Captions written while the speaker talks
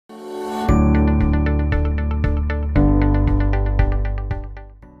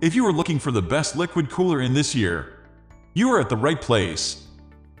If you are looking for the best liquid cooler in this year, you are at the right place.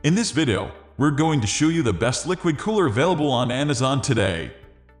 In this video, we're going to show you the best liquid cooler available on Amazon today.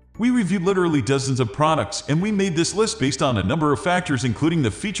 We reviewed literally dozens of products, and we made this list based on a number of factors including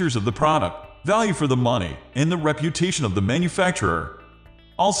the features of the product, value for the money, and the reputation of the manufacturer.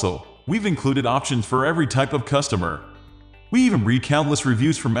 Also, we've included options for every type of customer. We even read countless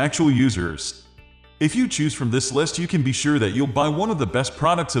reviews from actual users. If you choose from this list, you can be sure that you'll buy one of the best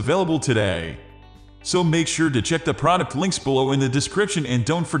products available today. So make sure to check the product links below in the description and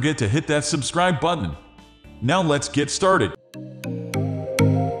don't forget to hit that subscribe button. Now let's get started.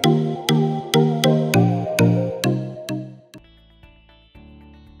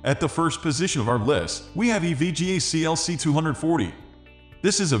 At the first position of our list, we have EVGA CLC240.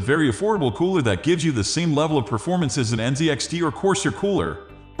 This is a very affordable cooler that gives you the same level of performance as an NZXT or Corsair cooler,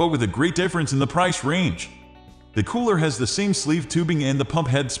 but with a great difference in the price range. The cooler has the same sleeve tubing and the pump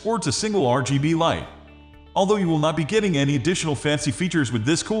head sports a single RGB light. Although you will not be getting any additional fancy features with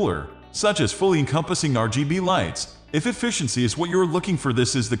this cooler, such as fully encompassing RGB lights, if efficiency is what you're looking for,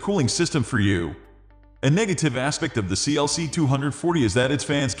 this is the cooling system for you. A negative aspect of the CLC240 is that its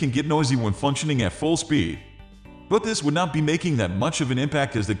fans can get noisy when functioning at full speed. But this would not be making that much of an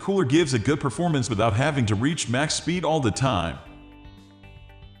impact as the cooler gives a good performance without having to reach max speed all the time.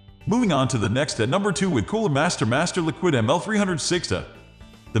 Moving on to the next at number 2 with Cooler MasterLiquid ML360.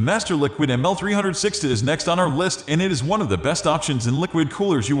 The MasterLiquid ML360 is next on our list, and it is one of the best options in liquid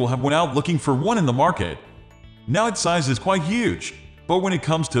coolers you will have when out looking for one in the market. Now its size is quite huge, but when it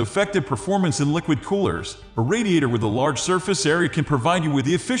comes to effective performance in liquid coolers, a radiator with a large surface area can provide you with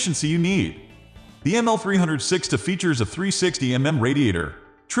the efficiency you need. The ML360 features a 360mm radiator,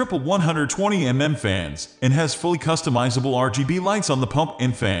 triple 120mm fans, and has fully customizable RGB lights on the pump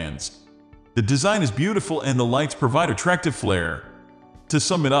and fans. The design is beautiful and the lights provide attractive flare. To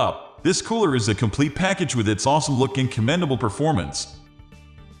sum it up, this cooler is a complete package with its awesome look and commendable performance.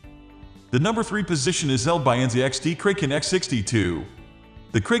 The number 3 position is held by NZXT Kraken X62.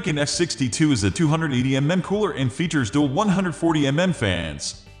 The Kraken X62 is a 280mm cooler and features dual 140mm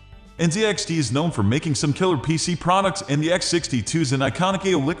fans. NZXT is known for making some killer PC products, and the X62 is an iconic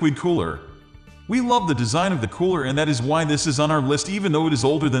AO liquid cooler. We love the design of the cooler, and that is why this is on our list even though it is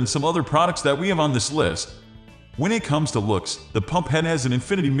older than some other products that we have on this list. When it comes to looks, the pump head has an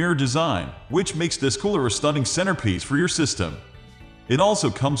infinity mirror design, which makes this cooler a stunning centerpiece for your system. It also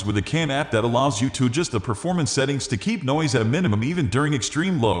comes with a CAN app that allows you to adjust the performance settings to keep noise at a minimum even during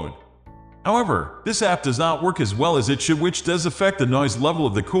extreme load. However, this app does not work as well as it should, which does affect the noise level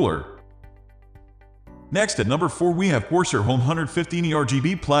of the cooler. Next at number 4 we have Corsair H100i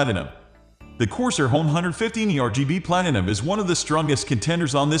RGB Platinum. The Corsair H100i RGB Platinum is one of the strongest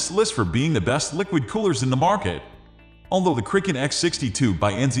contenders on this list for being the best liquid coolers in the market. Although the Kraken X62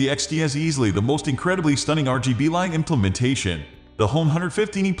 by NZXT has easily the most incredibly stunning RGB light implementation, the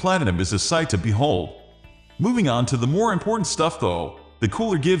H100i Platinum is a sight to behold. Moving on to the more important stuff though, the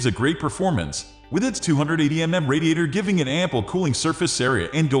cooler gives a great performance, with its 280mm radiator giving it ample cooling surface area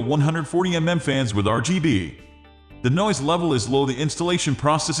and dual 140mm fans with RGB. The noise level is low, the installation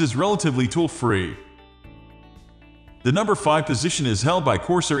process is relatively tool-free. The number 5 position is held by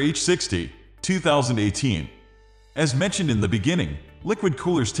Corsair H60, 2018. As mentioned in the beginning, liquid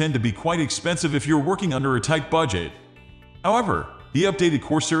coolers tend to be quite expensive if you're working under a tight budget. However, the updated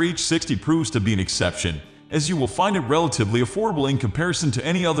Corsair H60 proves to be an exception, as you will find it relatively affordable in comparison to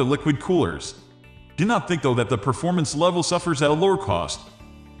any other liquid coolers. Do not think though that the performance level suffers at a lower cost.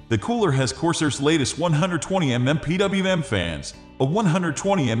 The cooler has Corsair's latest 120mm PWM fans, a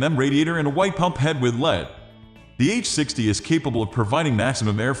 120mm radiator and a white pump head with LED. The H60 is capable of providing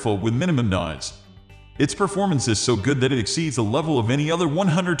maximum airflow with minimum noise. Its performance is so good that it exceeds the level of any other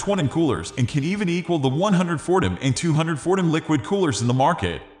 120mm coolers and can even equal the 140mm and 240mm liquid coolers in the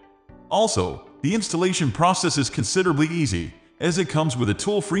market. Also, the installation process is considerably easy, as it comes with a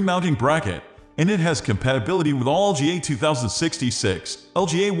tool-free mounting bracket, and it has compatibility with all LGA 2066,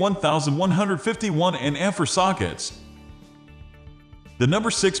 LGA 1151, and amper sockets. The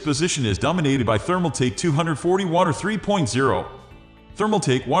number 6 position is dominated by Thermaltake 240 Water 3.0.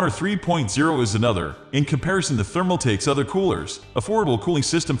 Thermaltake Water 3.0 is another, in comparison to Thermaltake's other coolers, affordable cooling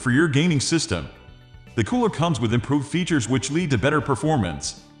system for your gaming system. The cooler comes with improved features which lead to better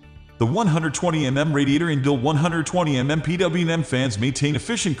performance. The 120mm radiator and dual 120mm PWM fans maintain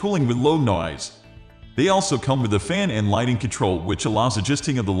efficient cooling with low noise. They also come with a fan and lighting control which allows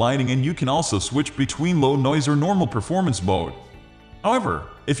adjusting of the lighting, and you can also switch between low noise or normal performance mode. However,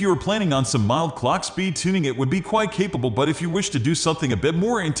 if you are planning on some mild clock speed tuning, it would be quite capable, but if you wish to do something a bit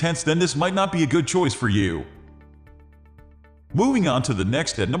more intense, then this might not be a good choice for you. Moving on to the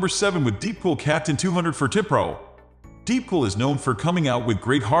next at number 7 with Deepcool Captain 240 Pro. Deepcool is known for coming out with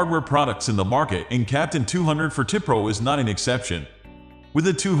great hardware products in the market, and Captain 240 Pro is not an exception. With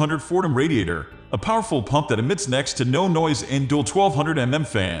a 240mm radiator, a powerful pump that emits next to no noise, and dual 1200mm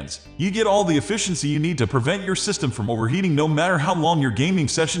fans, you get all the efficiency you need to prevent your system from overheating no matter how long your gaming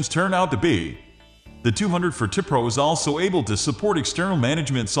sessions turn out to be. The 240 Pro is also able to support external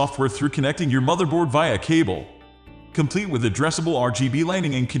management software through connecting your motherboard via cable. Complete with addressable RGB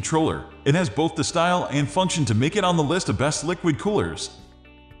lighting and controller, it has both the style and function to make it on the list of best liquid coolers.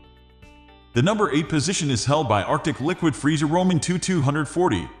 The number 8 position is held by Arctic Liquid Freezer Roman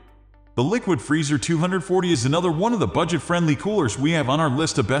 240. The Liquid Freezer 240 is another one of the budget-friendly coolers we have on our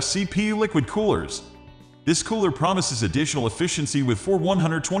list of best CPU liquid coolers. This cooler promises additional efficiency with 4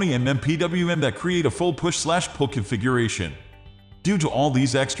 120mm PWM that create a full push/pull configuration. Due to all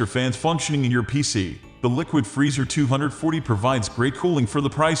these extra fans functioning in your PC, the Liquid Freezer 240 provides great cooling for the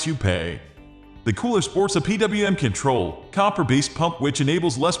price you pay. The cooler sports a PWM control, copper-based pump which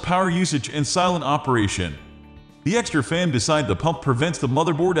enables less power usage and silent operation. The extra fan beside the pump prevents the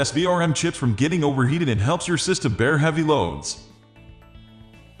motherboard SVRM chips from getting overheated and helps your system bear heavy loads.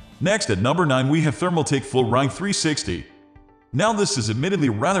 Next at number 9 we have Thermaltake Floe Riing 360. Now this is admittedly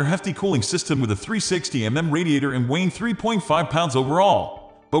a rather hefty cooling system with a 360mm radiator and weighing 3.5 pounds overall.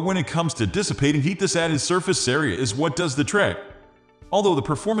 But when it comes to dissipating heat, this added surface area is what does the trick. Although the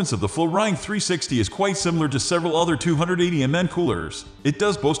performance of the Floe Riing 360 is quite similar to several other 280mm coolers, it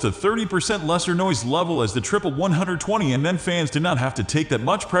does boast a 30% lesser noise level as the triple 120mm fans do not have to take that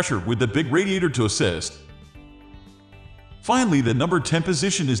much pressure with the big radiator to assist. Finally, the number 10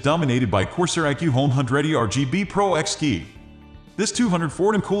 position is dominated by Corsair iCUE H100i RGB Pro XT. This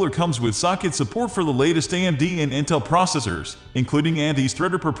 240mm cooler comes with socket support for the latest AMD and Intel processors, including AMD's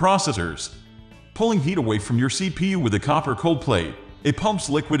Threadripper processors. Pulling heat away from your CPU with a copper cold plate, it pumps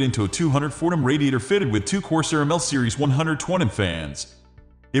liquid into a 240mm radiator fitted with 2 Corsair ML Series 120mm fans.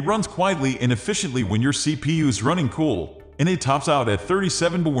 It runs quietly and efficiently when your CPU is running cool, and it tops out at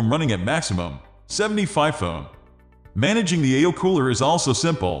 37 but when running at maximum, 75 foam. Managing the AO cooler is also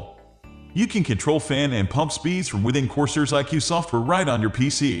simple. You can control fan and pump speeds from within Corsair's iCUE software right on your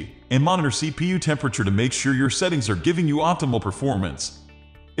PC, and monitor CPU temperature to make sure your settings are giving you optimal performance.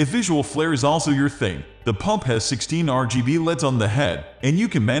 If visual flare is also your thing, the pump has 16 RGB LEDs on the head, and you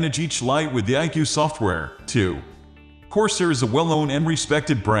can manage each light with the iCUE software, too. Corsair is a well-known and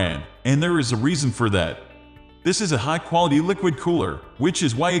respected brand, and there is a reason for that. This is a high-quality liquid cooler, which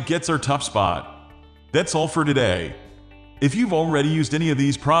is why it gets our top spot. That's all for today. If you've already used any of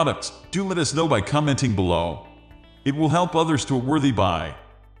these products, do let us know by commenting below. It will help others to a worthy buy.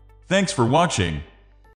 Thanks for watching.